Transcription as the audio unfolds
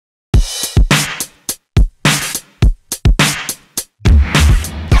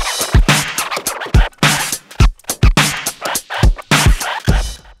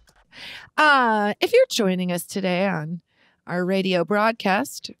If you're joining us today on our radio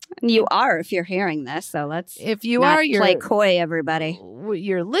broadcast, you are if you're hearing this. So let's if you not are, play coy, everybody.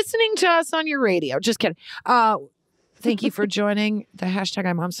 You're listening to us on your radio. Just kidding. Thank you for joining the hashtag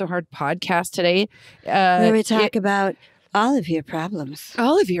IMOMSOHARD podcast today. Where we talk about all of your problems.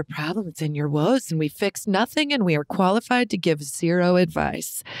 All of your problems and your woes, and we fix nothing, and we are qualified to give zero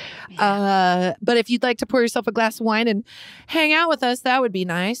advice. Yeah. But if you'd like to pour yourself a glass of wine and hang out with us, that would be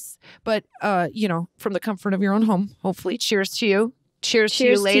nice. But, from the comfort of your own home, hopefully. Cheers to you. Cheers to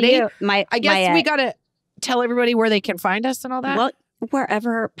you, lady. To you. I guess we got to tell everybody where they can find us and all that. Well,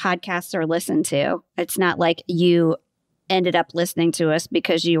 wherever podcasts are listened to. It's not like you ended up listening to us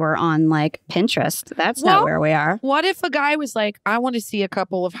because you were on like Pinterest. That's not where we are. What if a guy was like, I want to see a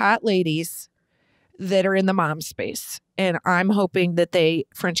couple of hot ladies that are in the mom space, and I'm hoping that they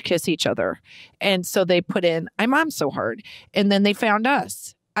French kiss each other. And so they put in, I'm Mom So Hard. And then they found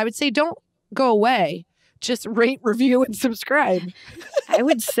us. I would say, don't go away. Just rate, review, and subscribe. I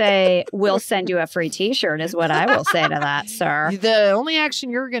would say we'll send you a free t-shirt is what I will say to that, sir. The only action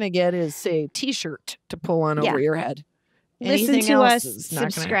you're going to get is a t-shirt to pull on over your head. Listen to us,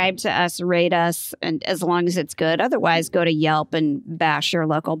 subscribe to us, rate us, and as long as it's good. Otherwise, go to Yelp and bash your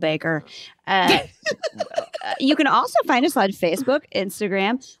local baker. You can also find us on Facebook,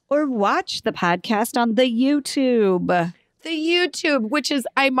 Instagram, or watch the podcast on the YouTube. The YouTube, which is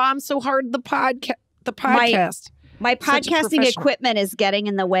IMOMSOHARD, the podcast. My podcasting equipment is getting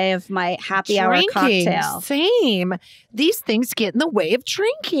in the way of my happy hour cocktail. Same. These things get in the way of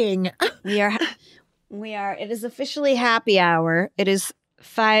drinking. We are. It is officially happy hour. It is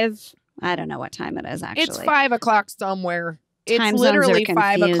 5. I don't know what time it is, actually. It's 5 o'clock somewhere. Time it's literally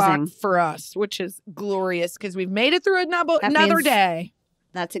 5 o'clock confusing. for us, which is glorious because we've made it through another day.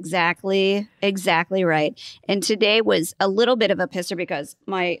 That's exactly right. And today was a little bit of a pisser because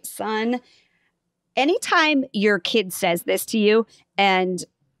my son, anytime your kid says this to you, and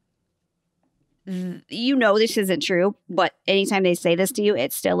you know this isn't true, but anytime they say this to you,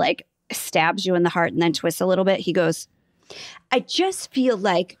 it's still like stabs you in the heart and then twists a little bit. He goes, I just feel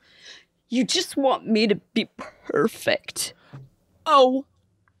like you just want me to be perfect. Oh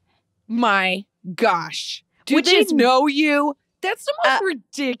my gosh. Do they know you? That's the most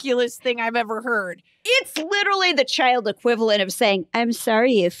ridiculous thing I've ever heard. It's literally the child equivalent of saying, I'm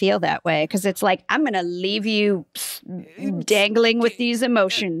sorry you feel that way. Because it's like, I'm going to leave you dangling with these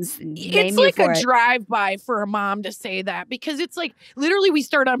emotions. It's like a drive-by for a mom to say that. Because it's like, literally we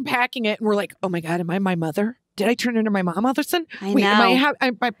start unpacking it and we're like, oh my God, am I my mother? Did I turn into my mom all of a sudden? Wait,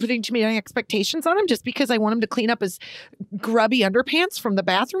 am I putting too many expectations on him just because I want him to clean up his grubby underpants from the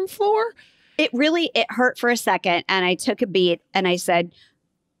bathroom floor? It hurt for a second, and I took a beat, and I said,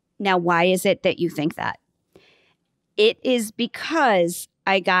 now, why is it that you think that? It is because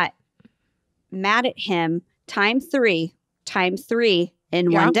I got mad at him time three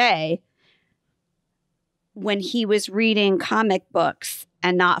in one day when he was reading comic books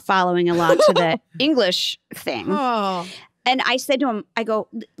and not following along to the English thing. Oh. And I said to him, I go,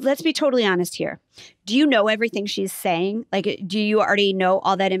 let's be totally honest here. Do you know everything she's saying? Like, do you already know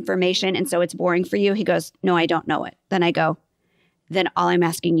all that information? And so it's boring for you? He goes, no, I don't know it. Then I go, then all I'm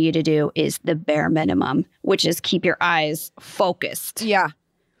asking you to do is the bare minimum, which is keep your eyes focused. Yeah.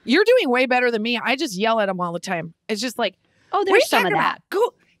 You're doing way better than me. I just yell at him all the time. It's just like, oh, there's some of that.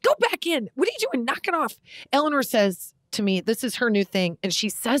 Go back in. What are you doing? Knock it off. Eleanor says to me, this is her new thing. And she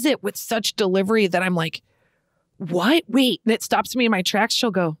says it with such delivery that I'm like, what? Wait. And it stops me in my tracks. She'll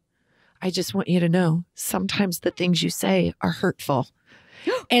go, I just want you to know sometimes the things you say are hurtful.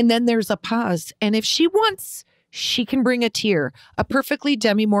 And then there's a pause. And if she wants, she can bring a tear, a perfectly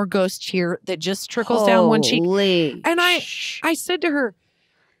Demi Moore ghost tear that just trickles down one cheek. And I said to her,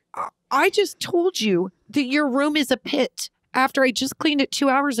 I just told you that your room is a pit after I just cleaned it 2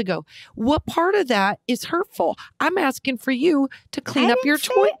 hours ago. What part of that is hurtful? I'm asking for you to clean up your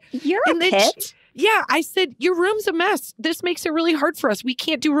toy. You're a pit. Yeah, I said, your room's a mess. This makes it really hard for us. We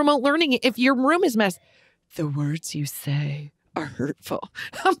can't do remote learning if your room is a mess. The words you say are hurtful.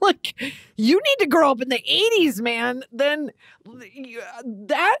 I'm like, you need to grow up in the 80s, man. Then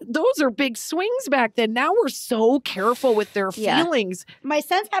those are big swings back then. Now we're so careful with their feelings. My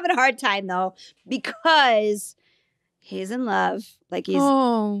son's having a hard time, though, because he's in love. Like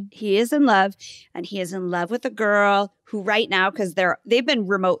he is in love, and he is in love with a girl who right now, because they've been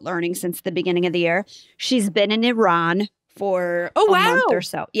remote learning since the beginning of the year. She's been in Iran for a month or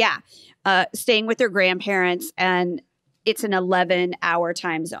so. Yeah. Staying with her grandparents, and it's an 11-hour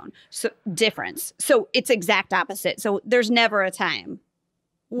time zone. So difference. So it's exact opposite. So there's never a time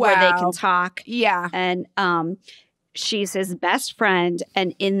where they can talk. Yeah. And she's his best friend.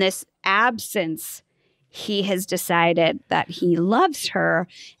 And in this absence, he has decided that he loves her.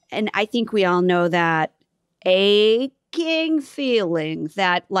 And I think we all know that aching feeling,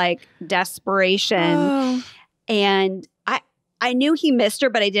 that like desperation. Oh. And I knew he missed her,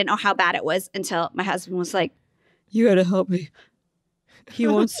 but I didn't know how bad it was until my husband was like, you got to help me. He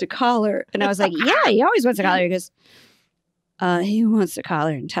wants to call her. And I was like, yeah, he always wants to call her. He goes, he wants to call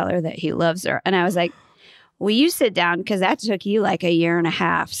her and tell her that he loves her. And I was like, will you sit down? Because that took you like 1.5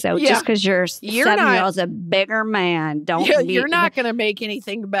 years. So just because your 7-year-old's a bigger man, you're not going to make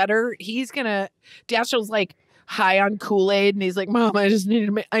anything better. He's going to, Dashiell's like high on Kool-Aid. And he's like, Mom, I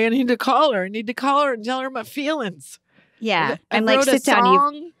need to call her. I need to call her and tell her my feelings. Yeah. I'm like, sit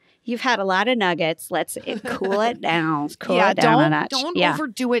down. You've had a lot of nuggets. Let's cool it down. Cool it down a notch. Don't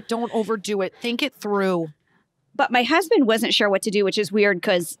overdo it. Don't overdo it. Think it through. But my husband wasn't sure what to do, which is weird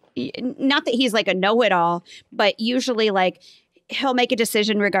because not that he's like a know-it-all, but usually like he'll make a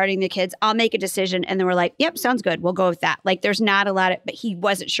decision regarding the kids. I'll make a decision. And then we're like, yep, sounds good. We'll go with that. Like there's not a lot of, but he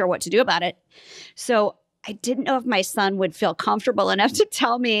wasn't sure what to do about it. So I didn't know if my son would feel comfortable enough to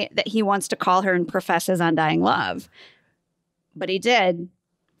tell me that he wants to call her and profess his undying love. But he did.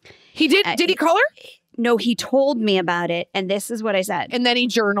 He did? Did he call her? No, he told me about it. And this is what I said. And then he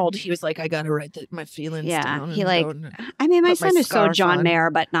journaled. He was like, I got to write my feelings down. He like, I mean, my son is so John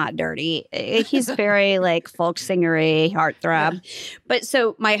Mayer, but not dirty. He's very like folk singery, heartthrob. Yeah. But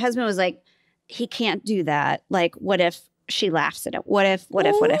so my husband was like, he can't do that. Like, what if she laughs at it? What if?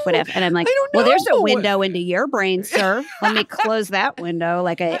 And I'm like, well, there's a window into your brain, sir. Let me close that window.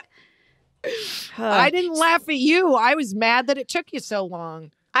 Like I didn't laugh at you. I was mad that it took you so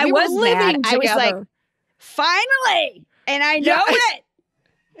long. I was mad. I was like, finally. And I know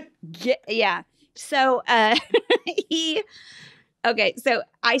it. Yeah. So so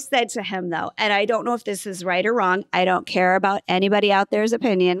I said to him though, and I don't know if this is right or wrong. I don't care about anybody out there's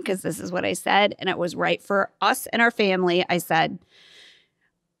opinion because this is what I said. And it was right for us and our family. I said,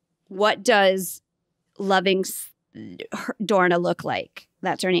 what does loving Dorna look like?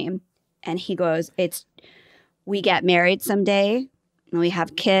 That's her name. And he goes, we get married someday and we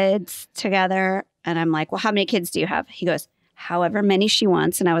have kids together. And I'm like, well, how many kids do you have? He goes, however many she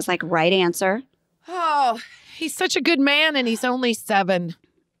wants. And I was like, right answer. Oh, he's such a good man and he's only 7.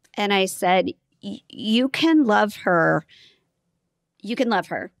 And I said, you can love her. You can love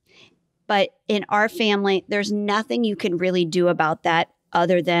her. But in our family, there's nothing you can really do about that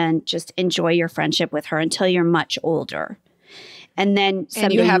other than just enjoy your friendship with her until you're much older. And then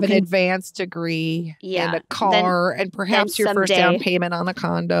you have an advanced degree and a car and perhaps your first down payment on a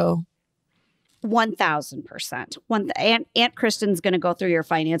condo. 1,000%. Aunt Kristen's going to go through your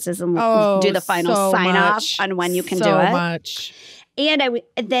finances and do the final sign off on when you can do it. So much. And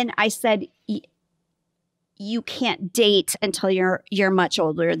then I said, you can't date until you're much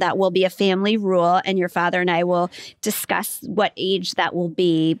older. That will be a family rule, and your father and I will discuss what age that will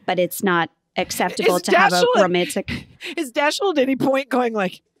be. But it's not acceptable to have a romantic. Is Dashiell at any point going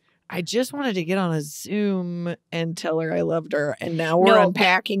like, I just wanted to get on a Zoom and tell her I loved her, and now we're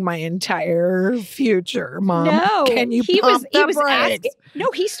unpacking my entire future, Mom. No, can you he pump was asking.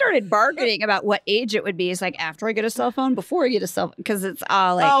 No, he started bargaining about what age it would be. He's like, after I get a cell phone, before I get a cell phone, because it's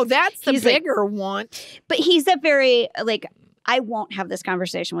all like, oh, that's the bigger one. But he's a very like, I won't have this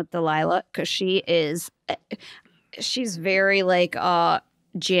conversation with Delilah because she's very like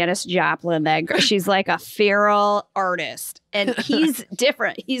Janis Joplin. She's like a feral artist, and he's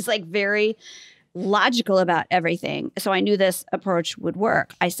different. He's like very logical about everything. So I knew this approach would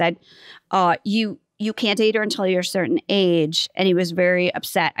work. I said, you can't date her until you're a certain age. And he was very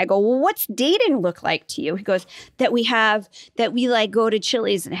upset. I go, well, what's dating look like to you? He goes, that we like go to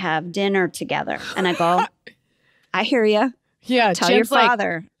Chili's and have dinner together. And I go, I hear you. Yeah, tell your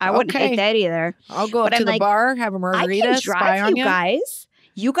father. Like, I wouldn't hate that either. I'll go up to the bar, have a margarita, I can drive you guys.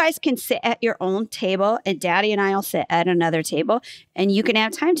 You guys can sit at your own table, and Daddy and I will sit at another table, and you can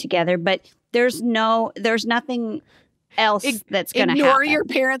have time together. But there's nothing else that's going to happen. Ignore your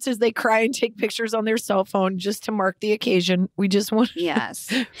parents as they cry and take pictures on their cell phone just to mark the occasion. We just want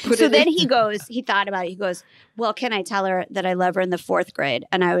yes. So then he thought about it. He goes, well, can I tell her that I love her in the 4th grade?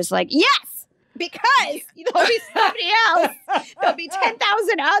 And I was like, yes. Because there'll be somebody else. There'll be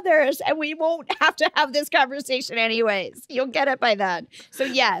 10,000 others, and we won't have to have this conversation anyways. You'll get it by then. So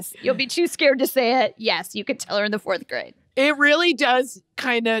yes, you'll be too scared to say it. Yes, you could tell her in the 4th grade. It really does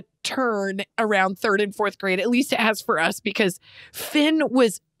kind of turn around 3rd and 4th grade. At least it has for us, because Finn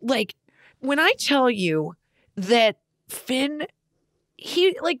was like, when I tell you that Finn,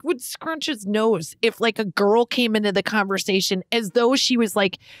 he like would scrunch his nose if like a girl came into the conversation as though she was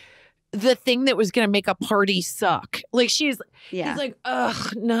like the thing that was going to make a party suck. Like he's like,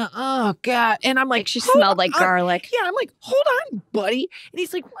 ugh, no, oh God. And I'm like she smelled like garlic. Yeah. I'm like, hold on, buddy. And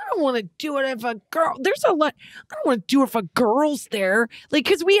he's like, I don't want to do it if a girl, there's a lot. I don't want to do it if a girl's there. Like,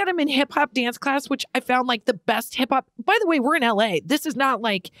 cause we had him in hip hop dance class, which I found like the best hip hop. By the way, we're in LA. This is not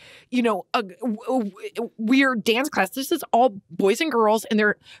like, you know, a weird dance class. This is all boys and girls. And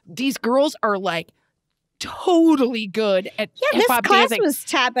these girls are like, totally good at hip-hop this class dancing. Was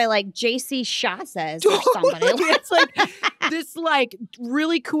taught by like JC Chazes or somebody. It's like this like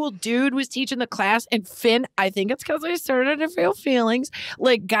really cool dude was teaching the class, and Finn, I think it's because I started to feel feelings,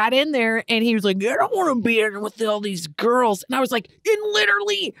 like got in there and he was like, I don't want to be in with all these girls. And I was like, in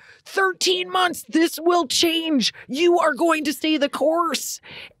literally 13 months, this will change. You are going to stay the course.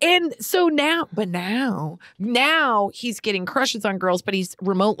 And so now he's getting crushes on girls, but he's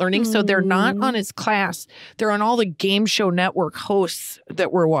remote learning. So they're not on his class. They're on all the game show network hosts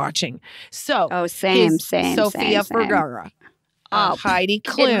that we're watching. So, same. Sophia Vergara, Heidi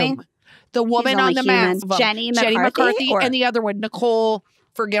Klum, the woman on the mask, Jenny McCarthy and the other one, Nicole.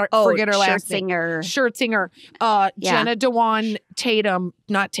 Forget her last name. Scherzinger. Jenna Dewan Tatum,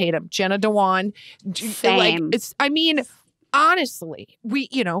 not Tatum. Jenna Dewan. Same. Like I mean, honestly,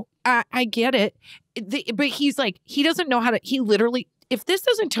 I get it, but he's like, he doesn't know how to. He literally. If this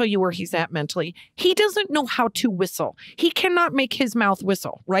doesn't tell you where he's at mentally, he doesn't know how to whistle. He cannot make his mouth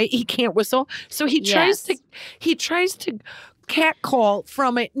whistle, right? He can't whistle. So he tries to catcall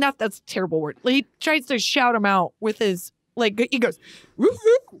from it. Not that's a terrible word. He tries to shout him out with his, like, he goes, woo,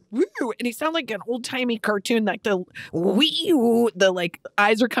 woo, woo. And he sounds like an old timey cartoon, like the wee, the like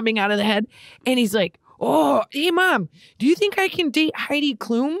eyes are coming out of the head. And he's like, oh, hey mom, do you think I can date Heidi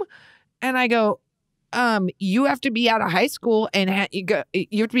Klum? And I go, you have to be out of high school and you have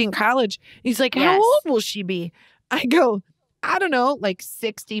to be in college. He's like, how old will she be? I go, I don't know, like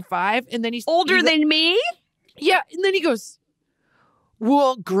 65. And then he's older than me. Yeah. And then he goes,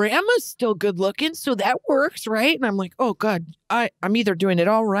 well, grandma's still good looking. So that works. Right. And I'm like, oh God, I'm either doing it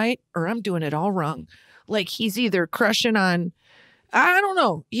all right or I'm doing it all wrong. Like he's either crushing on, I don't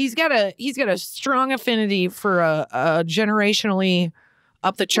know. He's got a strong affinity for a generationally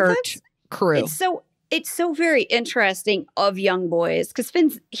up the chart crew. It's so very interesting of young boys because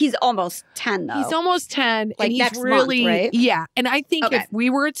he's almost 10 though. He's almost 10. Like and he's next really, month, right? Yeah. And I think if we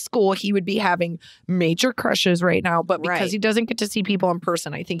were at school, he would be having major crushes right now. But because he doesn't get to see people in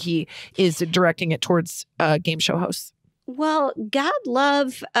person, I think he is directing it towards game show hosts. Well, God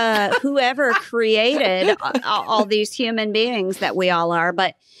love whoever created all these human beings that we all are.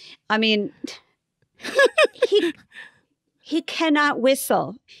 But I mean, he cannot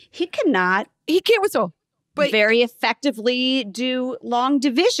whistle. He can't whistle. But very effectively do long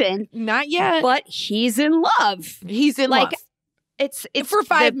division. Not yet. But he's in love. He's in love. It's for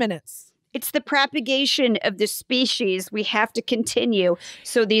 5 minutes. It's the propagation of the species. We have to continue.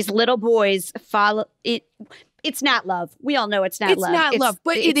 So these little boys follow it. It's not love. We all know it's not love. It's not love,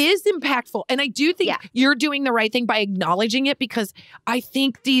 but it is impactful. And I do think you're doing the right thing by acknowledging it, because I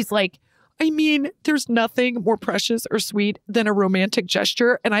think these there's nothing more precious or sweet than a romantic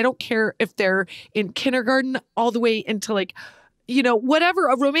gesture. And I don't care if they're in kindergarten all the way into whatever.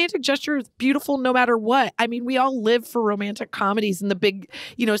 A romantic gesture is beautiful no matter what. I mean, we all live for romantic comedies and the big,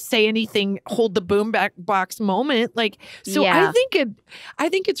 say anything, hold the boom box moment. I think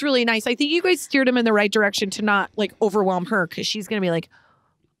it's really nice. I think you guys steered him in the right direction to not overwhelm her, because she's going to be like,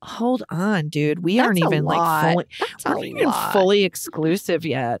 hold on, dude. We aren't even fully exclusive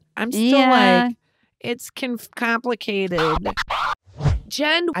yet. I'm still it's complicated.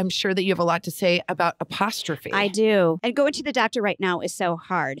 Jen, I'm sure that you have a lot to say about apostrophe. I do. And going to the doctor right now is so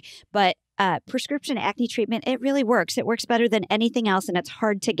hard. But prescription acne treatment, it really works. It works better than anything else, and it's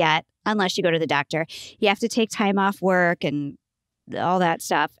hard to get unless you go to the doctor. You have to take time off work and all that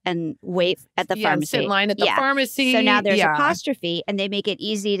stuff and wait at the pharmacy. Sit in line at the pharmacy. So now there's apostrophe, and they make it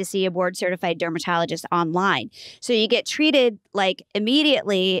easy to see a board-certified dermatologist online. So you get treated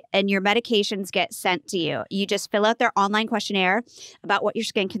immediately, and your medications get sent to you. You just fill out their online questionnaire about what your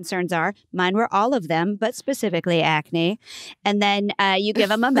skin concerns are. Mine were all of them, but specifically acne. And then you give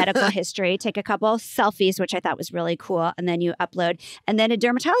them a medical history, take a couple selfies, which I thought was really cool, and then you upload. And then a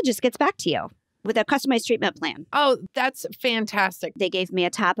dermatologist gets back to you with a customized treatment plan. Oh, that's fantastic. They gave me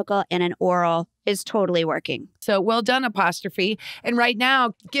a topical and an oral. Is totally working. So well done, apostrophe. And right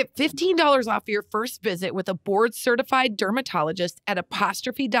now, get $15 off your first visit with a board-certified dermatologist at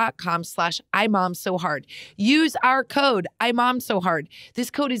apostrophe.com/IMOMSOHARD. Use our code, IMOMSOHARD.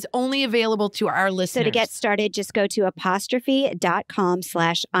 This code is only available to our listeners. So to get started, just go to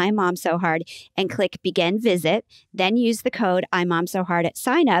apostrophe.com/IMOMSOHARD and click begin visit. Then use the code IMOMSOHARD at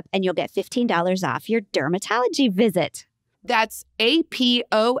sign up and you'll get $15 off your dermatology visit. That's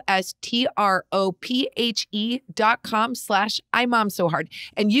apostrophe.com/IMOMSOHARD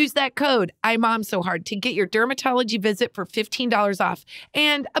and use that code IMOMSOHARD to get your dermatology visit for $15 off.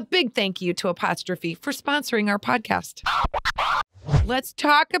 And a big thank you to Apostrophe for sponsoring our podcast. Let's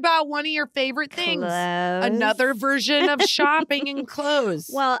talk about one of your favorite things. Clothes. Another version of shopping and clothes.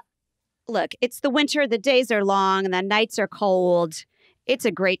 Well, look, it's the winter. The days are long and the nights are cold. It's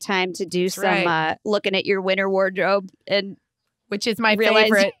a great time to do looking at your winter wardrobe and which is my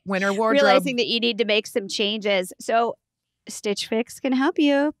favorite winter wardrobe. Realizing that you need to make some changes. So Stitch Fix can help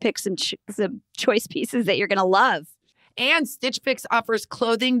you pick some choice pieces that you're going to love. And Stitch Fix offers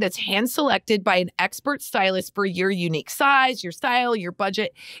clothing that's hand-selected by an expert stylist for your unique size, your style, your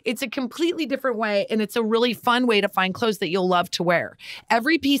budget. It's a completely different way, and it's a really fun way to find clothes that you'll love to wear.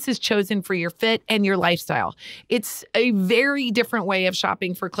 Every piece is chosen for your fit and your lifestyle. It's a very different way of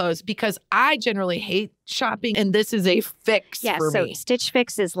shopping for clothes because I generally hate shopping, and this is a fix for me. So Stitch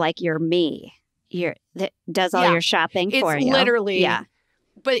Fix is like your me. That does all your shopping for you. It's literally... Yeah.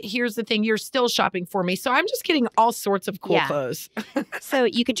 But here's the thing, you're still shopping for me. So I'm just getting all sorts of cool clothes. So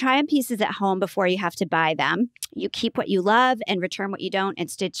you can try on pieces at home before you have to buy them. You keep what you love and return what you don't.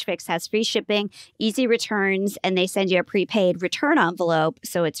 And Stitch Fix has free shipping, easy returns, and they send you a prepaid return envelope.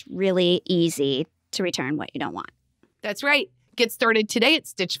 So it's really easy to return what you don't want. That's right. Get started today at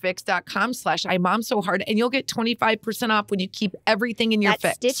stitchfix.com/IMOMSOHARD and you'll get 25% off when you keep everything in your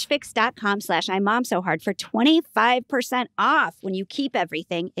fix. That's stitchfix.com/IMOMSOHARD for 25% off when you keep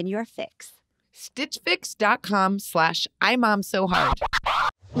everything in your fix. Stitchfix.com/IMOMSOHARD.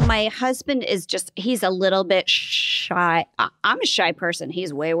 My husband is he's a little bit shy. I'm a shy person.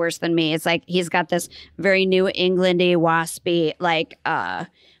 He's way worse than me. It's like he's got this very New Englandy, waspy,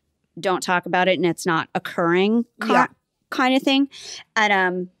 don't talk about it and it's not occurring kind of thing.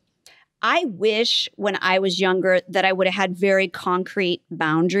 And I wish when I was younger that I would have had very concrete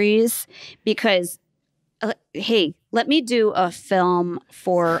boundaries because, hey, let me do a film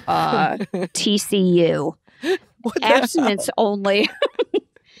for TCU. Abstinence only.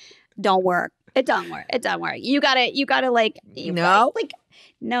 Don't work. It don't work. You gotta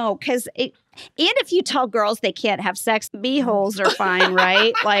no, because and if you tell girls they can't have sex, b-holes are fine,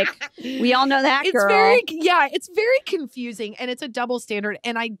 right? Like we all know that, girl. It's very confusing and it's a double standard.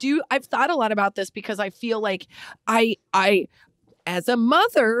 And I've thought a lot about this because I feel like I as a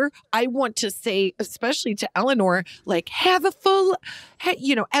mother, I want to say, especially to Eleanor, like have a full,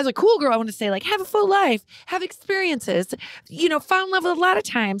 as a cool girl, I want to say like have a full life, have experiences, fall in love with a lot of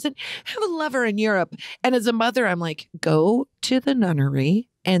times and have a lover in Europe. And as a mother, I'm like, go to the nunnery.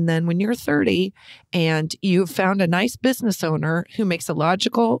 And then when you're 30 and you've found a nice business owner who makes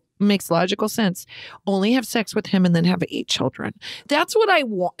logical sense, only have sex with him and then have 8 children. That's what I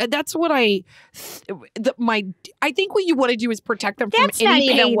want. That's what I think what you want to do is protect them from any pain. That's not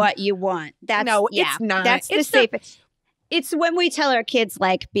even what you want. It's not. That's the safest. It's when we tell our kids,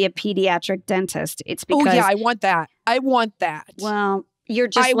 be a pediatric dentist. It's because... Oh, yeah, I want that. Well, you're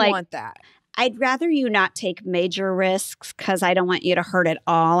just I want that. I'd rather you not take major risks because I don't want you to hurt at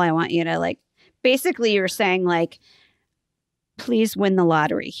all. I want you to basically you're saying please win the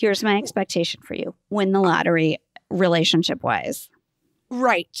lottery. Here's my expectation for you. Win the lottery relationship wise.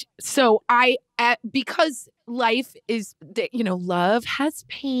 Right. So because life is, love has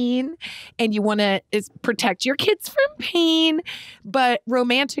pain and you want to protect your kids from pain, but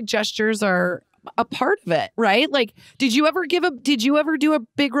romantic gestures are a part of it, right? Did you ever do a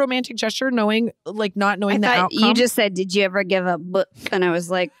big romantic gesture not knowing the outcome? You just said, did you ever give a book? And I was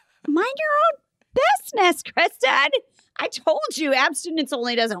like, mind your own business, Kristin. I told you abstinence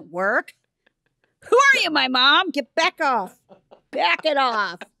only doesn't work. Who are you, my mom? Get back off. Back it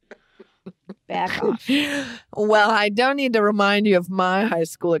off. Back off. Well, I don't need to remind you of my high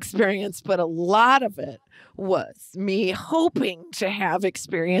school experience, but a lot of it was me hoping to have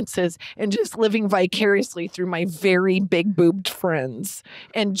experiences and just living vicariously through my very big boobed friends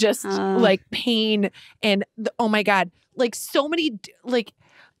and just pain and oh my God, so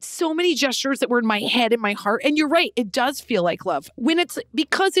many gestures that were in my head and my heart. And you're right, it does feel like love when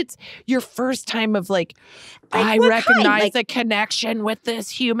because it's your first time of I recognize a connection with this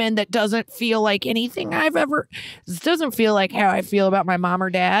human that doesn't feel like anything I've ever, doesn't feel like how I feel about my mom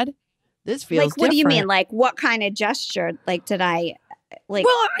or dad. This feels like, what do you different. mean? Like, what kind of gesture? Like, did I, like...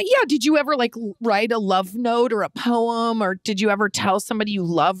 Well, yeah. Did you ever, like, write a love note or a poem? Or did you ever tell somebody you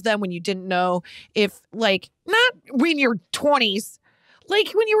loved them when you didn't know if, like, not when you're 20s,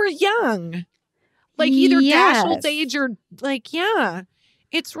 like when you were young? Like, either Dashiell's age or, like, yeah.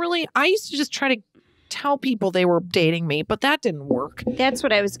 It's really, I used to just try to tell people they were dating me, but that didn't work. That's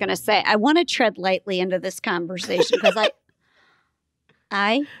what I was going to say. I want to tread lightly into this conversation because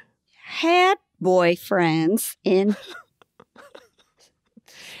I had boyfriends in...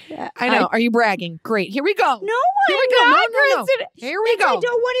 I know. Are you bragging? Great. Here we go. No, Here we I'm go. not, No. Kristin. Here we go. I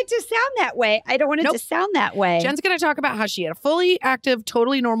don't want it to sound that way. I don't want it to sound that way. Jen's going to talk about how she had a fully active,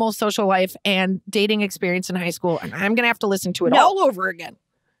 totally normal social life and dating experience in high school, and I'm going to have to listen to it all over again.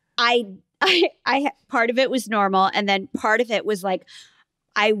 I part of it was normal, and then part of it was like,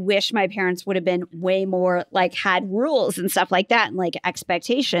 I wish my parents would have been way more, like, had rules and stuff like that, and like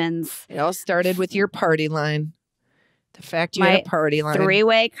expectations. It all started with your party line. The fact you had a party line.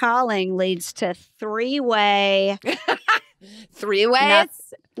 3-way calling leads to 3-way. 3-way?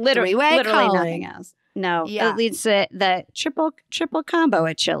 Literally calling. nothing else. No, it leads to the triple combo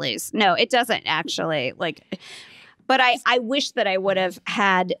at Chili's. No, it doesn't actually. Like, but I wish that I would have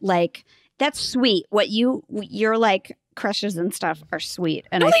had, like, that's sweet. What you're like, crushes and stuff are sweet.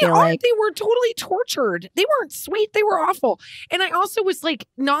 And I feel like they were totally tortured. They weren't sweet. They were awful. And I also was like,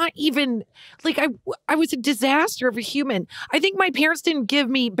 not even like, I was a disaster of a human. I think my parents didn't give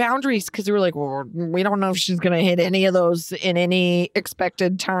me boundaries because they were like, well, we don't know if she's going to hit any of those in any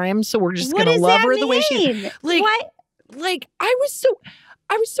expected time. So we're just going to love her the way she is. Like, what? Like, I was so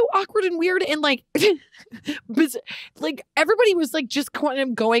awkward and weird, and like, like everybody was like just kind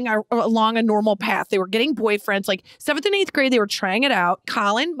of going along a normal path. They were getting boyfriends. Like 7th and 8th grade, they were trying it out.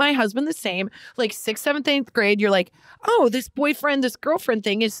 Colin, my husband, the same. Like 6th, 7th, 8th grade, you're like, oh, this boyfriend, this girlfriend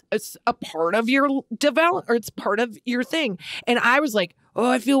thing is a part of your development, or it's part of your thing. And I was like, oh,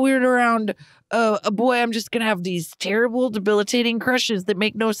 I feel weird around a boy. I'm just gonna have these terrible, debilitating crushes that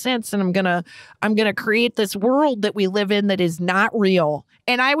make no sense, and I'm gonna create this world that we live in that is not real.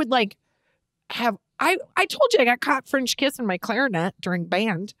 And I would like have I told you I got caught French kissing my clarinet during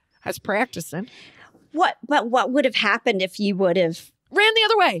band. I was practicing. What would have happened if you would have ran the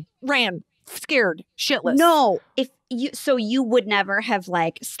other way? Ran scared, shitless. No, you would never have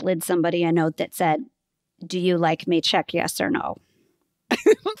like slid somebody a note that said, "Do you like me? Check yes or no."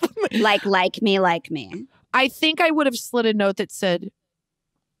 like me. I think I would have slid a note that said,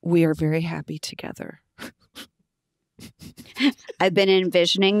 "We are very happy together." I've been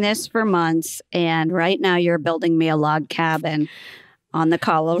envisioning this for months, and right now you're building me a log cabin on the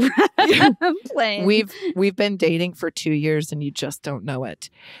Colorado plain. We've been dating for 2 years, and you just don't know it.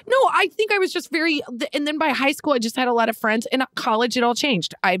 No, I think I was just very. And then by high school, I just had a lot of friends. In college, it all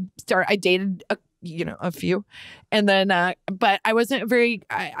changed. I dated a few, and then but I wasn't very.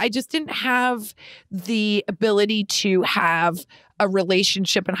 I just didn't have the ability to have a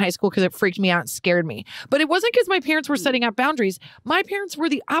relationship in high school because it freaked me out and scared me. But it wasn't because my parents were setting up boundaries. My parents were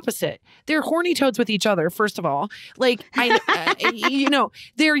the opposite. They're horny toads with each other, first of all. Like,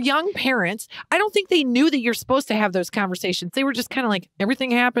 they're young parents. I don't think they knew that you're supposed to have those conversations. They were just kind of like, everything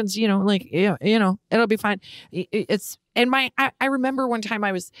happens, it'll be fine. And I remember one time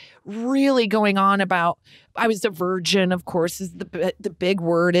I was really going on about, I was a virgin, of course, is the big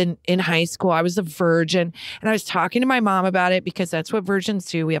word in high school. I was a virgin, and I was talking to my mom about it because that's what virgins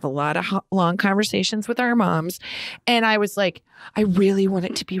do. We have a lot of long conversations with our moms. And I was like, I really want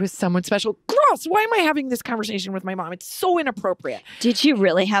it to be with someone special. Gross. Why am I having this conversation with my mom? It's so inappropriate. Did you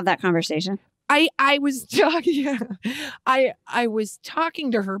really have that conversation? I was talking, I was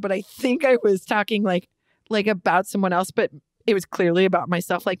talking to her, but I think I was talking like about someone else, but it was clearly about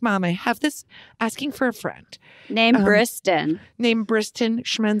myself. Like, Mom, I have this asking for a friend. Named Bridgerton. Named Bridgerton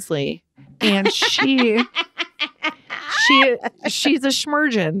Schmensley. And she's a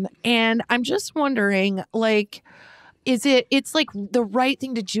schmergen. And I'm just wondering, like, it's like the right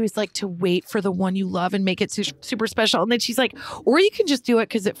thing to do is like to wait for the one you love and make it super special. And then she's like, or you can just do it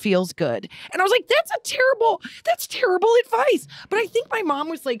because it feels good. And I was like, that's terrible advice. But I think my mom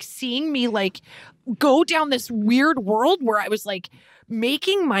was like seeing me like go down this weird world where I was like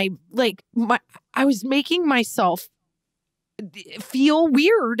I was making myself feel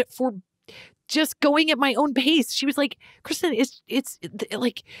weird for just going at my own pace. She was like, Kristin, it's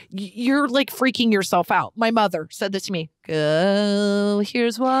like, you're like freaking yourself out. My mother said this to me. Oh,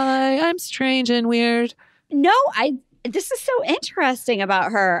 here's why I'm strange and weird. No, this is so interesting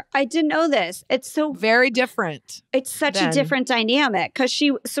about her. I didn't know this. It's so very different. It's such a different dynamic. Cause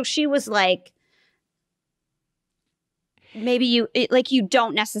she was like, maybe you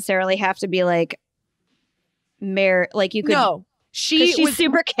don't necessarily have to be like married. Like you could. No. She's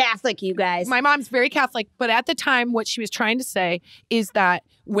super Catholic, you guys. My mom's very Catholic, but at the time, what she was trying to say is that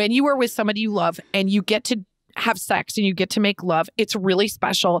when you are with somebody you love and you get to have sex and you get to make love, it's really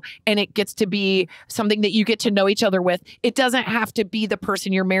special and it gets to be something that you get to know each other with. It doesn't have to be the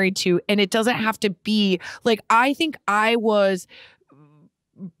person you're married to, and it doesn't have to be like, I think I was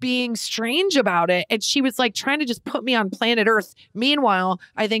being strange about it, and she was like trying to just put me on planet Earth. Meanwhile,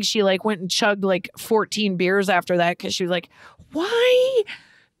 I think she like went and chugged like 14 beers after that because she was like, why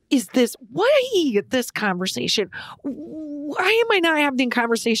this conversation? Why am I not having a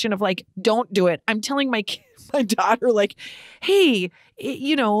conversation of like, don't do it? I'm telling my daughter like, hey,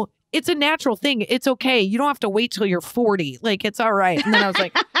 it's a natural thing. It's okay. You don't have to wait till you're 40. Like, it's all right. And then I was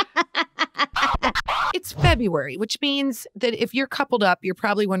like, it's February, which means that if you're coupled up, you're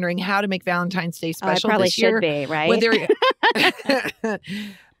probably wondering how to make Valentine's Day special this year. Should be, right?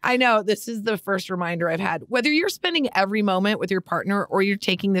 I know this is the first reminder I've had. Whether you're spending every moment with your partner or you're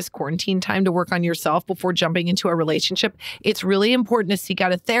taking this quarantine time to work on yourself before jumping into a relationship, it's really important to seek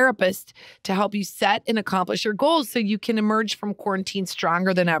out a therapist to help you set and accomplish your goals so you can emerge from quarantine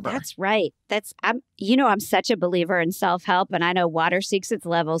stronger than ever. That's right. I'm such a believer in self-help, and I know water seeks its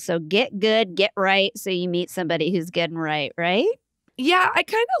level. So get good, get right, so you meet somebody who's good and right? Yeah, I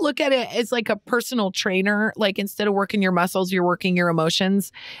kind of look at it as like a personal trainer. Like instead of working your muscles, you're working your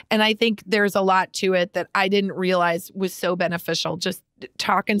emotions. And I think there's a lot to it that I didn't realize was so beneficial. Just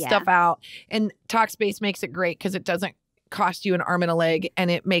talking stuff out. And Talkspace makes it great because it doesn't cost you an arm and a leg,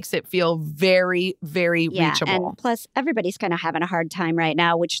 and it makes it feel very, very reachable. And plus, everybody's kind of having a hard time right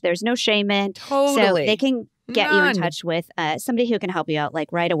now, which there's no shame in. Totally. So they can get you in touch with somebody who can help you out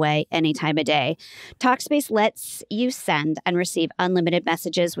like right away, any time of day. Talkspace lets you send and receive unlimited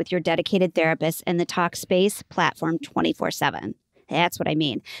messages with your dedicated therapist in the Talkspace platform 24/7. That's what I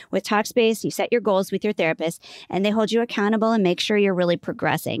mean. With Talkspace, you set your goals with your therapist and they hold you accountable and make sure you're really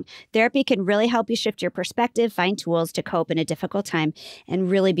progressing. Therapy can really help you shift your perspective, find tools to cope in a difficult time, and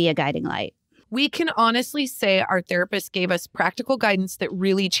really be a guiding light. We can honestly say our therapist gave us practical guidance that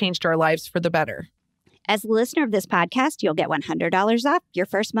really changed our lives for the better. As a listener of this podcast, you'll get $100 off your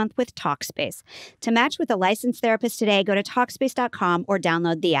first month with Talkspace. To match with a licensed therapist today, go to Talkspace.com or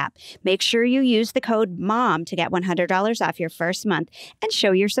download the app. Make sure you use the code MOM to get $100 off your first month and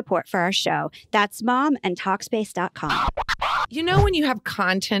show your support for our show. That's MOM and Talkspace.com. When you have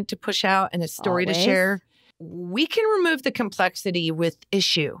content to push out and a story to share, we can remove the complexity with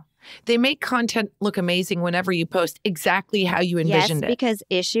Issue. They make content look amazing whenever you post exactly how you envisioned it. Yes, because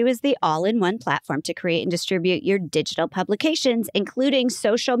Issue is the all-in-one platform to create and distribute your digital publications, including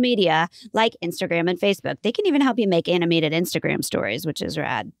social media like Instagram and Facebook. They can even help you make animated Instagram stories, which is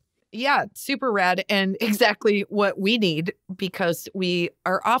rad. Yeah, super rad, and exactly what we need because we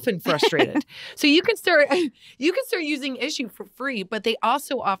are often frustrated. So you can start using Issue for free, but they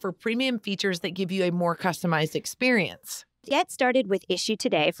also offer premium features that give you a more customized experience. Get started with Issue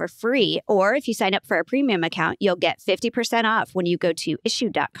today for free, or if you sign up for a premium account, you'll get 50% off when you go to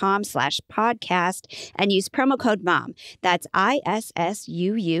issue.com/podcast and use promo code MOM. That's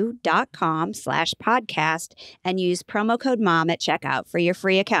ISSUU.com/podcast and use promo code MOM at checkout for your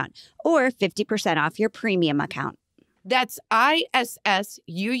free account or 50% off your premium account. That's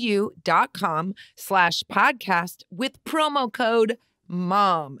ISSUU.com/podcast with promo code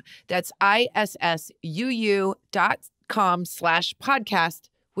MOM. That's ISSUU.com/podcast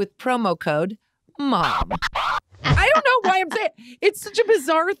with promo code MOM. I don't know why I'm saying it's such a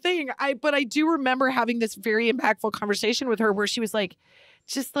bizarre thing. But I do remember having this very impactful conversation with her where she was like,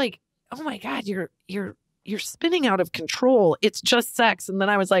 just like, oh my God, you're spinning out of control. It's just sex. And then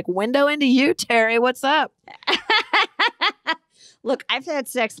I was like, window into you, Terry. What's up? Look, I've had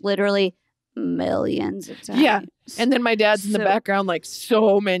sex literally millions of times. Yeah. And then my dad's in the background like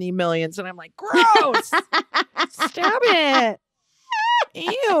so many millions. And I'm like, gross. Stop it.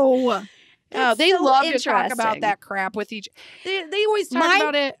 Ew. Oh, they love to talk about that crap with each. They always talk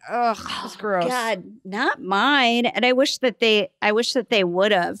about it. Ugh, it's gross. God, not mine. And I wish that they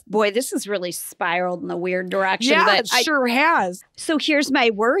would have. Boy, this has really spiraled in the weird direction. Yeah, but it sure has. So here's my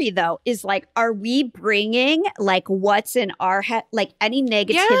worry, though, is like, are we bringing like what's in our head, like any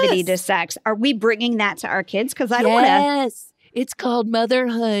negativity to sex? Are we bringing that to our kids? Because I don't want to. Yes, it's called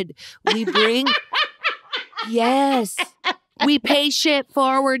motherhood. We bring. Yes. We pay shit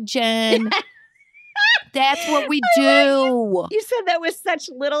forward, Jen. That's what we do. You said that with such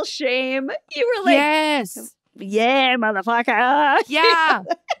little shame. You were like, yes. Yeah, motherfucker. Yeah.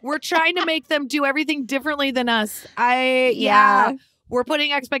 We're trying to make them do everything differently than us. We're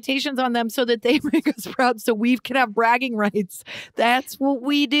putting expectations on them so that they make us proud so we can have bragging rights. That's what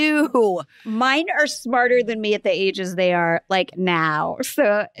we do. Mine are smarter than me at the ages they are like now.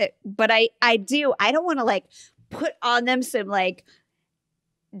 So, but I don't want to like put on them some like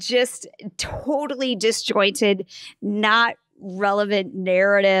just totally disjointed, not relevant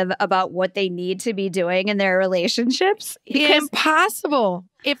narrative about what they need to be doing in their relationships. Impossible.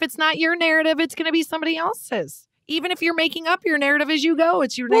 If it's not your narrative, it's going to be somebody else's. Even if you're making up your narrative as you go,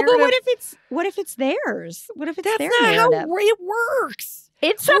 it's your narrative. But what if it's theirs? What if it's That's their not narrative? how it works.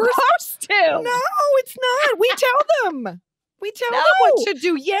 It's supposed to. No, it's not. We tell them. We tell them what to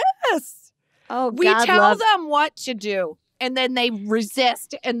do. Yes. Oh, we tell them what to do. And then they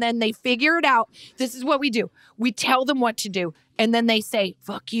resist. And then they figure it out. This is what we do. We tell them what to do. And then they say,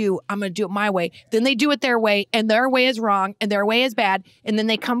 fuck you, I'm going to do it my way. Then they do it their way, and their way is wrong, and their way is bad. And then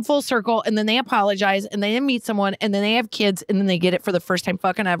they come full circle, and then they apologize, and then they meet someone, and then they have kids, and then they get it for the first time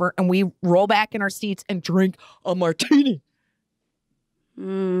fucking ever. And we roll back in our seats and drink a martini.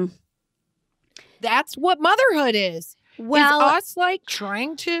 That's what motherhood is. Well, it's us like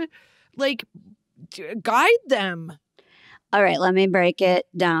trying to like guide them. All right, let me break it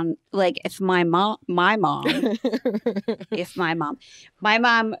down. Like if my mom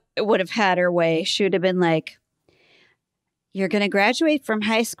would have had her way, she would have been like, you're going to graduate from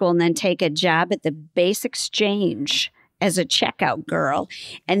high school and then take a job at the base exchange as a checkout girl.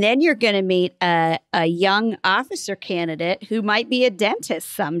 And then you're going to meet a young officer candidate who might be a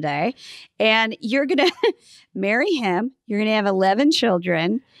dentist someday. And you're going to marry him. You're going to have 11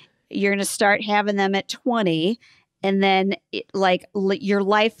 children. You're going to start having them at 20. And then your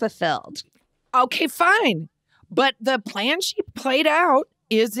life fulfilled. Okay, fine. But the plan she played out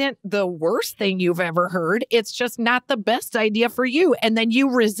isn't the worst thing you've ever heard. It's just not the best idea for you. And then you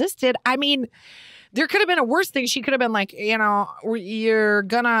resisted. I mean, there could have been a worse thing. She could have been like, you're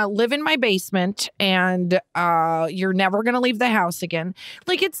going to live in my basement and you're never going to leave the house again.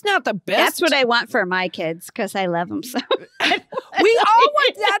 Like, it's not the best. That's what I want for my kids because I love them so much. We all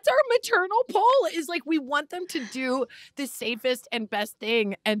want, that's our maternal pull is like, we want them to do the safest and best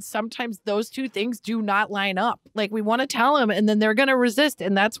thing. And sometimes those two things do not line up. Like, we want to tell them and then they're going to resist.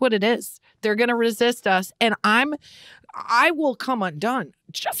 And that's what it is. They're going to resist us. And I will come undone,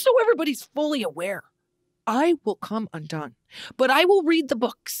 just so everybody's fully aware. I will come undone, but I will read the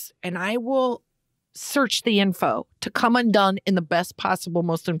books and I will search the info to come undone in the best possible,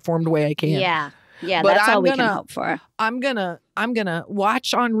 most informed way I can. Yeah. Yeah. But that's all we can hope for. I'm going to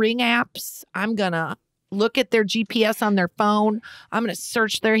watch on Ring apps. I'm going to look at their GPS on their phone. I'm going to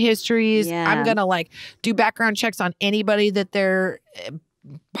search their histories. Yeah. I'm going to like do background checks on anybody that they're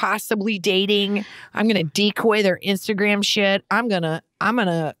possibly dating. I'm going to decoy their Instagram shit. I'm going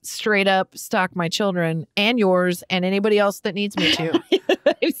to straight up stalk my children and yours and anybody else that needs me to.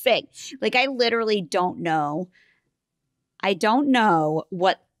 I'm saying, like, I literally don't know. I don't know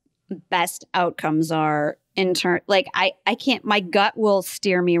what best outcomes are in turn. Like, I can't, my gut will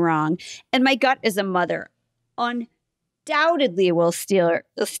steer me wrong. And my gut as a mother undoubtedly will steer,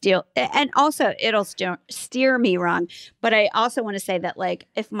 and also it'll steer me wrong. But I also want to say that, like,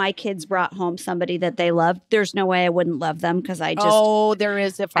 if my kids brought home somebody that they loved, there's no way I wouldn't love them because I just. Oh, there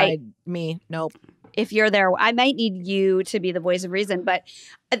is nope. If you're there, I might need you to be the voice of reason. But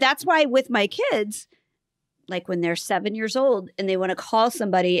that's why with my kids, like when they're 7 years old and they want to call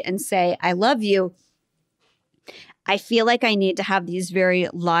somebody and say, I love you, I feel like I need to have these very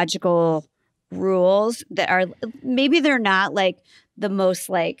logical rules that are, maybe they're not like the most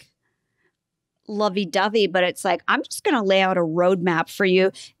like lovey-dovey, but it's like, I'm just going to lay out a roadmap for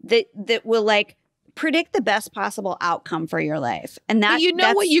you that will like predict the best possible outcome for your life. And that,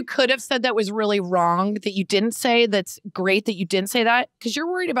 what you could have said that was really wrong that you didn't say. That's great that you didn't say that because you're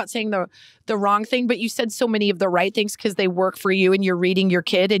worried about saying the wrong thing, but you said so many of the right things because they work for you and you're reading your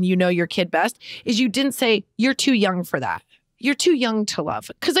kid and you know your kid best, is you didn't say you're too young for that. You're too young to love.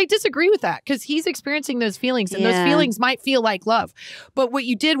 Because I disagree with that because he's experiencing those feelings and those feelings might feel like love. But what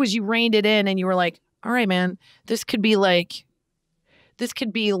you did was you reined it in and you were like, all right, man, this could be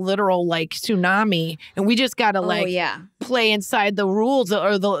literal like tsunami. And we just got to play inside the rules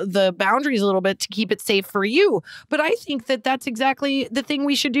or the boundaries a little bit to keep it safe for you. But I think that that's exactly the thing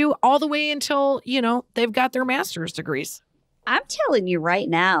we should do all the way until, they've got their master's degrees. I'm telling you right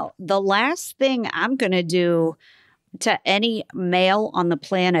now, the last thing I'm going to do to any male on the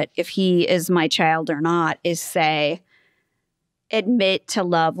planet, if he is my child or not, is say, admit to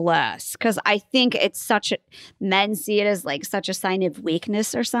love less. Because I think it's men see it as like such a sign of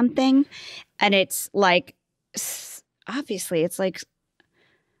weakness or something. And it's like, obviously it's like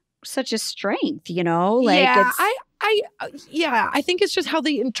such a strength, like I I think it's just how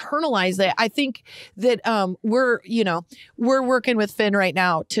they internalize it. I think that we're working with Finn right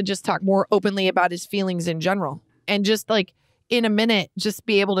now to just talk more openly about his feelings in general, and just like in a minute, just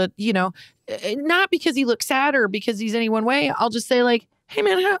be able to, not because he looks sad or because he's any one way. I'll just say like, hey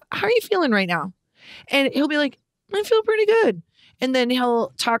man, how are you feeling right now? And he'll be like, I feel pretty good. And then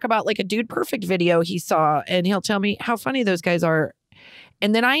he'll talk about like a Dude Perfect video he saw, and he'll tell me how funny those guys are.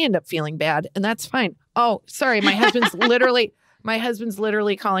 And then I end up feeling bad, and that's fine. Oh, sorry. My husband's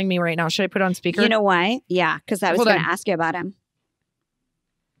literally calling me right now. Should I put on speaker? You know why? Yeah, because I was going to ask you about him.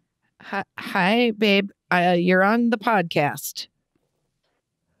 Hi, babe. You're on the podcast.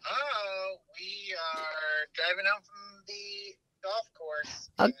 Oh, we are driving home from the golf course,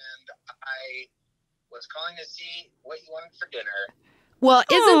 and I was calling to see what you wanted for dinner. Well,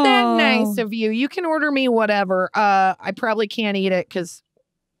 isn't that nice of you? You can order me whatever. I probably can't eat it because,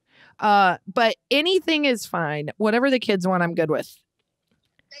 but anything is fine. Whatever the kids want, I'm good with.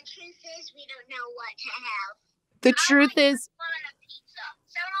 The truth is, we don't know what to have. The truth is,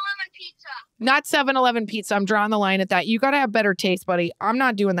 7-Eleven pizza. Not 7-Eleven pizza. I'm drawing the line at that. You got to have better taste, buddy. I'm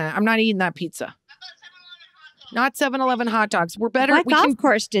not doing that. I'm not eating that pizza. Not 7-Eleven hot dogs. We're better. What golf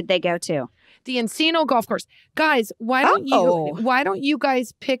course did they go to? The Encino Golf Course. Guys, why don't you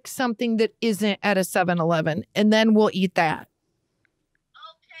guys pick something that isn't at a 7-Eleven, and then we'll eat that.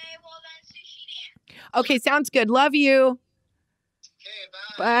 Okay, well then sushi then. Okay, sounds good. Love you. Okay,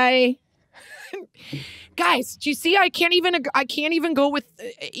 bye. Bye. Guys, do you see? I can't even go with,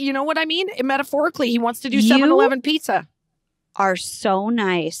 you know what I mean? Metaphorically, he wants to do 7-Eleven pizza. Are so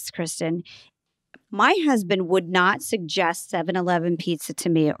nice, Kristin. My husband would not suggest 7-Eleven pizza to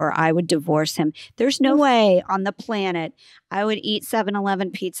me, or I would divorce him. There's no way on the planet I would eat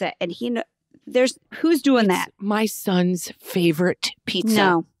 7-Eleven pizza, and who's doing that? My son's favorite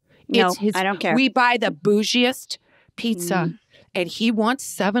pizza. No, I don't care. We buy the bougiest pizza. And he wants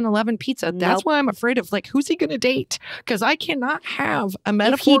 7-Eleven pizza. That's why I'm afraid of, like, who's he going to date? Because I cannot have a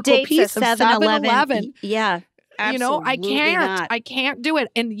metaphorical piece of 7-Eleven. Yeah, absolutely I can't. not. I can't do it.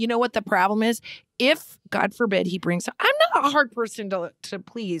 And you know what the problem is? If, God forbid, he brings... I'm not a hard person to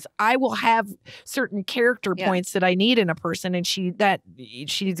please. I will have certain character points that I need in a person, and she's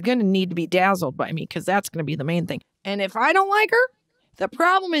going to need to be dazzled by me, because that's going to be the main thing. And if I don't like her, the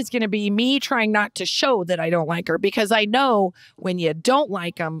problem is going to be me trying not to show that I don't like her, because I know when you don't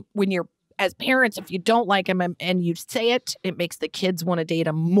like them, when you're, as parents, if you don't like them and you say it, it makes the kids want to date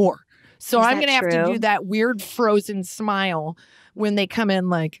them more. So I'm going to have to do that weird frozen smile when they come in,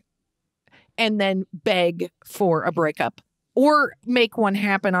 like, and then beg for a breakup or make one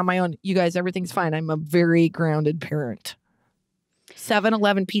happen on my own. You guys, everything's fine. I'm a very grounded parent.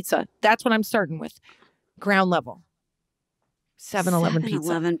 7-Eleven pizza. That's what I'm starting with. Ground level. 7-Eleven pizza.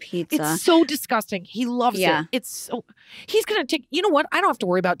 7-Eleven pizza. It's so disgusting. He loves it. He's going to take, you know what? I don't have to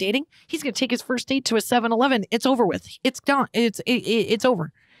worry about dating. He's going to take his first date to a 7-Eleven. It's over with. It's done. It's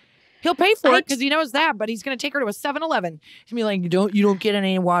over. He'll pay for it because he knows that, but he's going to take her to a 7-Eleven. He'll be like, you don't get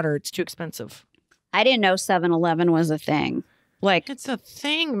any water. It's too expensive. I didn't know 7-Eleven was a thing. Like, it's a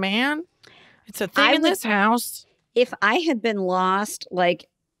thing, man. It's a thing in this house. If I had been lost, like,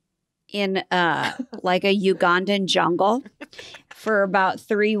 in like a Ugandan jungle for about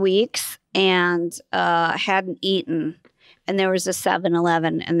 3 weeks and hadn't eaten, and there was a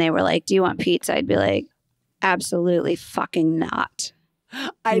 7-Eleven and they were like, do you want pizza? I'd be like, absolutely fucking not.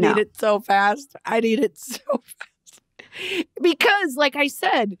 I need it so fast. Because, like I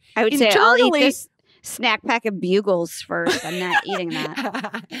said, I would say I'll eat this snack pack of Bugles first. I'm not eating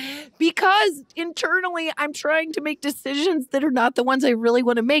that. Because internally, I'm trying to make decisions that are not the ones I really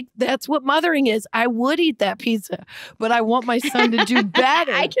want to make. That's what mothering is. I would eat that pizza, but I want my son to do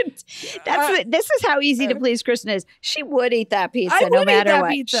better. This is how easy to please Kristin is. She would eat that pizza no matter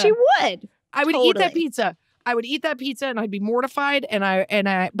what. Pizza. She would. I would eat that pizza. I would eat that pizza and I'd be mortified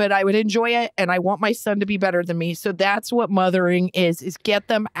but I would enjoy it, and I want my son to be better than me. So that's what mothering is get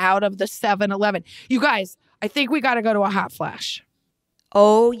them out of the 7-Eleven. You guys, I think we got to go to a hot flash.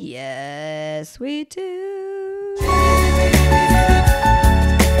 Oh, yes, we do.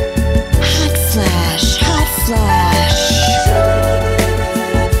 Hot flash, hot flash.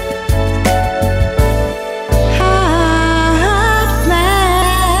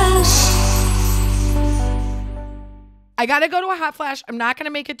 I got to go to a hot flash. I'm not going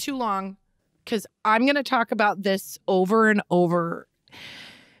to make it too long because I'm going to talk about this over and over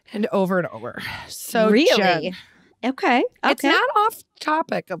and over and over. So, really? Jen, okay. It's not off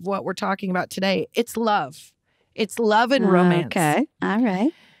topic of what we're talking about today. It's love. It's love and romance. Okay. All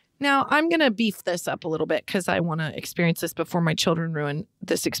right. Now, I'm going to beef this up a little bit because I want to experience this before my children ruin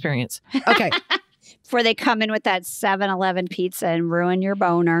this experience. Okay. before they come in with that 7-Eleven pizza and ruin your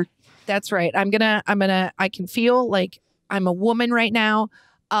boner. That's right. I can feel like I'm a woman right now.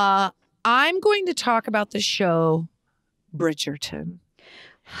 I'm going to talk about the show Bridgerton.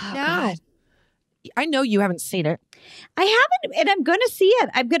 Oh, Now, God. I know you haven't seen it. I haven't, and I'm going to see it.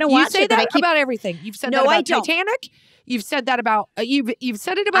 I'm going to watch You say it. But that about everything. You've said that about Titanic. You've said that about you've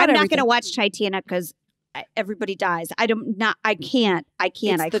said it about I'm everything. not going to watch Titanic because everybody dies. I can't. I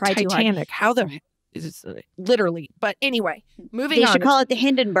It's cry the too hard. Titanic. How the is literally. But anyway, moving They on. should call it the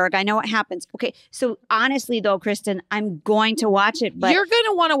Hindenburg. I know what happens. Okay, so honestly though, Kristin, I'm going to watch it. But you're going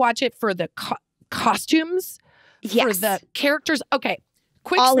to want to watch it for the costumes, for the characters. Okay,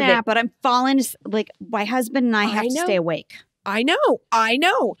 quick all snap. of it. But I'm falling. Like my husband and I have to stay awake. I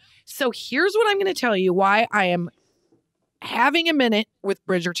know. So here's what I'm going to tell you why I am having a minute with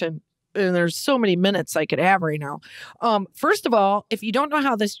Bridgerton. And there's so many minutes I could have right now. First of all, if you don't know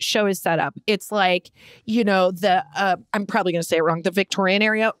how this show is set up, it's like, I'm probably going to say it wrong, the Victorian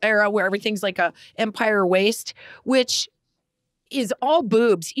era where everything's like a empire waist, which is all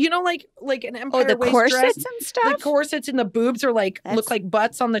boobs. You know, like an empire the waist corsets dress. and stuff? The corsets and the boobs are look like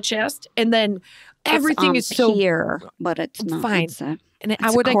butts on the chest. And then everything is so here, but it's not. fine. And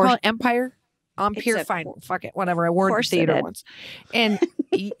would I call it empire? Empire, fine. Fuck it. Whatever. I wore it in theater once. And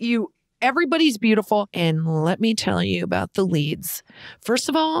everybody's beautiful. And let me tell you about the leads. First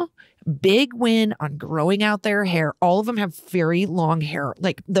of all, big win on growing out their hair. All of them have very long hair.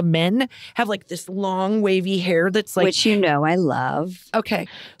 Like the men have like this long wavy hair that's like. Which I love. Okay.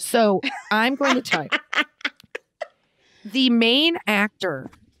 So I'm going to tell you. The main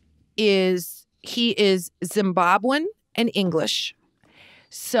actor is Zimbabwean and English.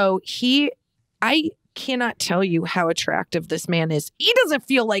 So I cannot tell you how attractive this man is. He doesn't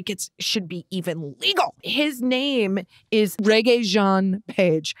feel like it should be even legal. His name is Reggae Jean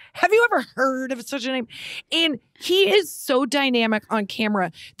Page. Have you ever heard of such a name? And he is so dynamic on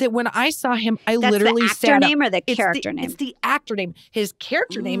camera that when I saw him, I literally sat up. That's the actor name or the It's character name? It's the actor name. His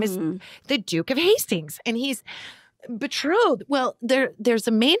character name is the Duke of Hastings, and he's betrothed. Well, there's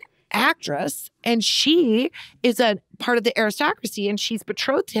a main actress, and she is a part of the aristocracy, and she's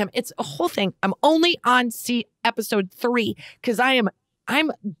betrothed to him. It's a whole thing. I'm only on episode 3 because I'm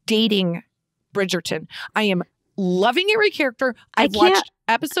dating Bridgerton. I am loving every character. I've watched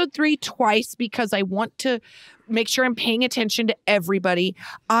episode 3 twice because I want to make sure I'm paying attention to everybody.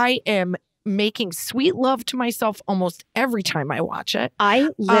 I am making sweet love to myself almost every time I watch it. I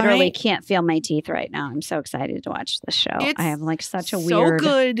literally can't feel my teeth right now. I'm so excited to watch the show. I have like such a weird... So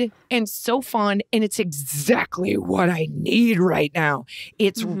good and so fun, and it's exactly what I need right now.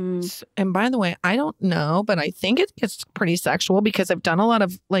 It's and by the way, I don't know, but I think it gets pretty sexual because I've done a lot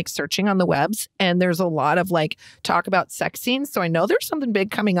of like searching on the webs, and there's a lot of like talk about sex scenes. So I know there's something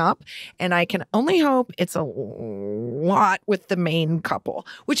big coming up, and I can only hope it's a lot with the main couple,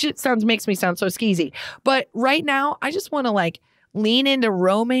 which makes me sound so skeezy. But right now, I just want to like lean into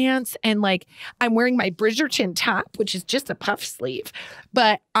romance, and like I'm wearing my Bridgerton top, which is just a puff sleeve.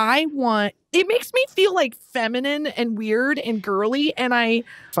 But it makes me feel like feminine and weird and girly. And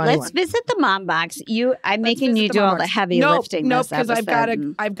let's visit the mom box. I'm making you do all the heavy lifting. No, because I've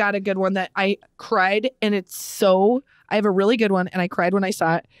got a good one that I cried, and I have a really good one, and I cried when I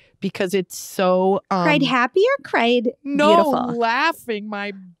saw it because it's so cried happy or cried beautiful? Laughing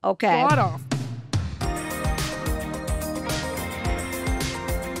my butt off.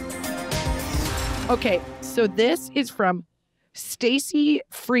 Okay, so this is from Stacy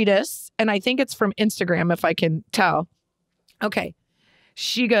Friedis, and I think it's from Instagram if I can tell. Okay,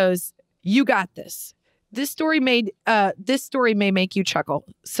 she goes, "You got this. This story may make you chuckle.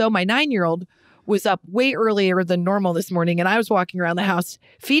 So my 9-year-old was up way earlier than normal this morning, and I was walking around the house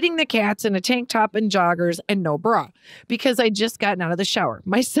feeding the cats in a tank top and joggers and no bra because I'd just gotten out of the shower.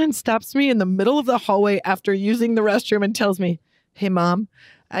 My son stops me in the middle of the hallway after using the restroom and tells me, 'Hey, Mom,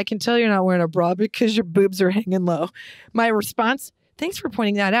 I can tell you're not wearing a bra because your boobs are hanging low.' My response, 'Thanks for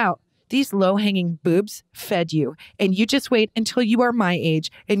pointing that out. These low-hanging boobs fed you, and you just wait until you are my age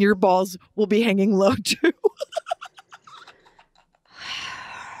and your balls will be hanging low too.'"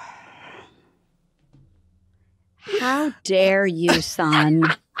 How dare you, son?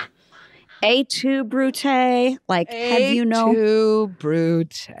 A2 Brute. Like, have you know? A2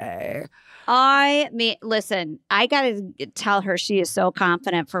 Brute. I mean, listen, I got to tell her she is so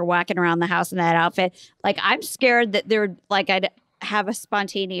confident for walking around the house in that outfit. Like, I'm scared that they're like, have a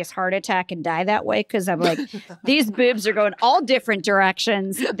spontaneous heart attack and die that way because I'm like, these boobs are going all different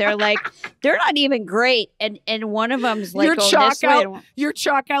directions. They're like, they're not even great. And one of them's like, your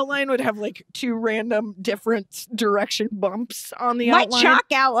chalk outline would have like 2 random different direction bumps on the my outline. My chalk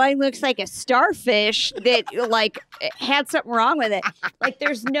outline looks like a starfish that like had something wrong with it. Like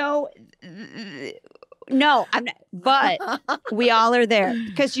there's no, I'm not, but we all are there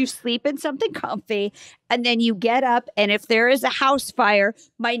because you sleep in something comfy and then you get up. And if there is a house fire,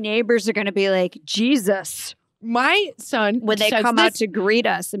 my neighbors are going to be like, Jesus. My son, when they come out to greet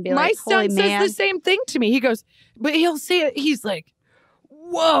us and be like, holy man. My son says the same thing to me. He goes, but he'll say it. He's like,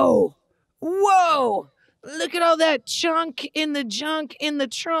 whoa, look at all that junk in the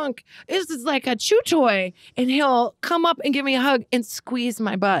trunk. This is like a chew toy. And he'll come up and give me a hug and squeeze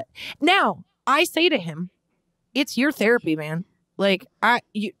my butt. Now, I say to him, it's your therapy, man. Like, I'm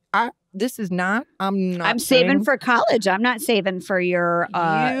saving for college. I'm not saving for your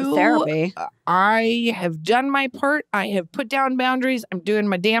therapy. I have done my part. I have put down boundaries. I'm doing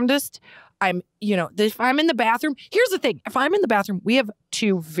my damnedest. If I'm in the bathroom, here's the thing. If I'm in the bathroom, we have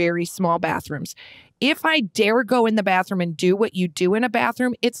 2 very small bathrooms. If I dare go in the bathroom and do what you do in a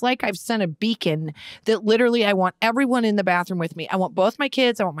bathroom, it's like I've sent a beacon that literally I want everyone in the bathroom with me. I want both my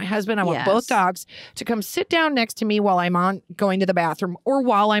kids. I want my husband. I want both dogs to come sit down next to me while I'm going to the bathroom or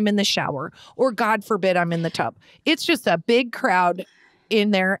while I'm in the shower or God forbid I'm in the tub. It's just a big crowd in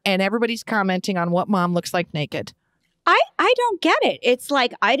there and everybody's commenting on what mom looks like naked. I don't get it. It's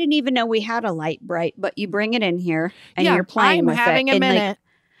like, I didn't even know we had a light bright, but you bring it in here and you're playing with it. I'm having a minute. Like,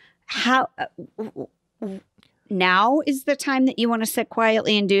 how now is the time that you want to sit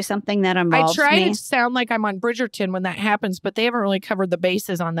quietly and do something that involves me? I try to sound like I'm on Bridgerton when that happens, but they haven't really covered the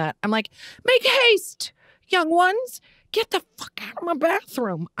bases on that. I'm like, make haste, young ones. Get the fuck out of my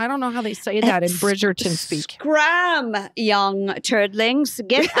bathroom. I don't know how they say that in Bridgerton speak. Scram, young turdlings.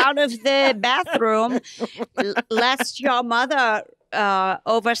 Get out of the bathroom lest your mother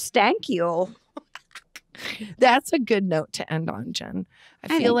overstank you. That's a good note to end on, Jen.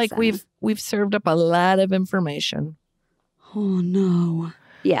 I feel like so. We've served up a lot of information. Oh no.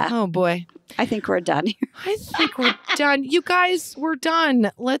 Yeah. Oh boy. I think we're done here. I think we're done. You guys, we're done.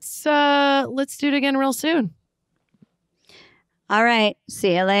 Let's do it again real soon. All right.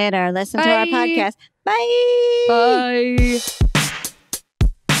 See you later. Listen to our podcast. Bye. Bye.